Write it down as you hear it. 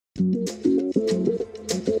Hi,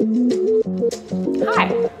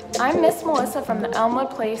 I'm Miss Melissa from the Elmwood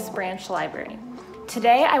Place Branch Library.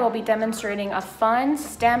 Today I will be demonstrating a fun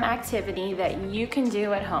STEM activity that you can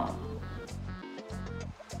do at home.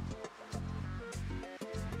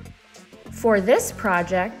 For this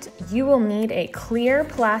project, you will need a clear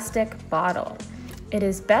plastic bottle. It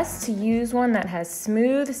is best to use one that has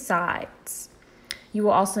smooth sides. You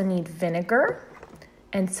will also need vinegar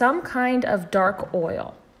and some kind of dark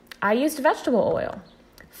oil. I used vegetable oil.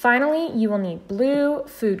 Finally, you will need blue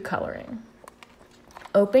food coloring.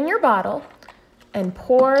 Open your bottle and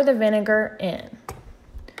pour the vinegar in.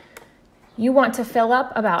 You want to fill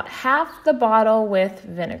up about half the bottle with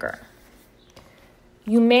vinegar.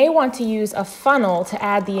 You may want to use a funnel to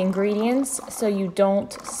add the ingredients so you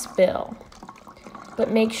don't spill,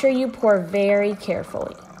 but make sure you pour very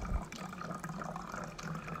carefully.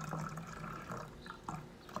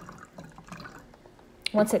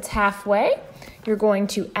 Once it's halfway, you're going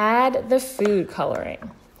to add the food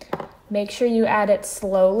coloring. Make sure you add it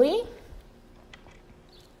slowly.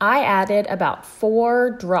 I added about 4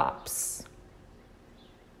 drops.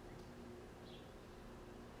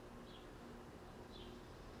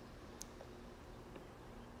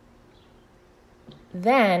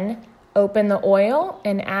 Then open the oil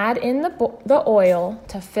and add in the oil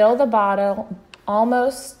to fill the bottle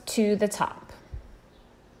almost to the top.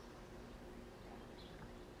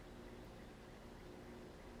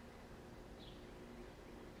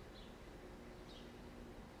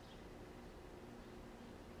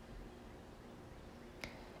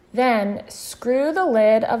 Then screw the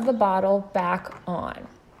lid of the bottle back on.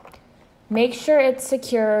 Make sure it's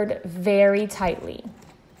secured very tightly.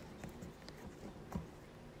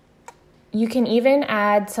 You can even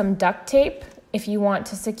add some duct tape if you want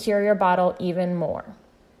to secure your bottle even more.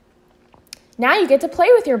 Now you get to play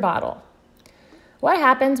with your bottle. What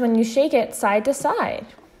happens when you shake it side to side?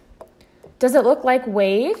 Does it look like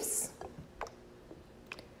waves?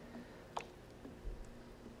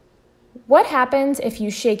 What happens if you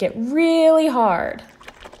shake it really hard?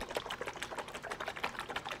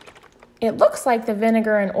 It looks like the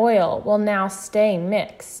vinegar and oil will now stay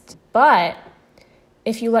mixed, but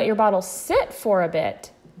if you let your bottle sit for a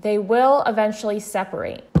bit, they will eventually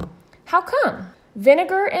separate. How come?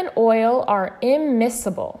 Vinegar and oil are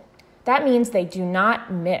immiscible. That means they do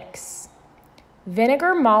not mix.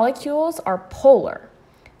 Vinegar molecules are polar.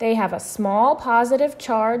 They have a small positive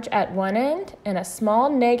charge at one end and a small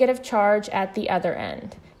negative charge at the other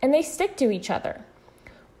end, and they stick to each other.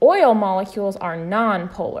 Oil molecules are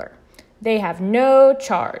non-polar. They have no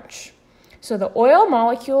charge. So the oil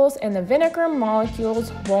molecules and the vinegar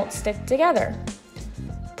molecules won't stick together.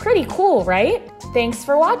 Pretty cool, right? Thanks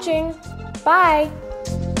for watching. Bye.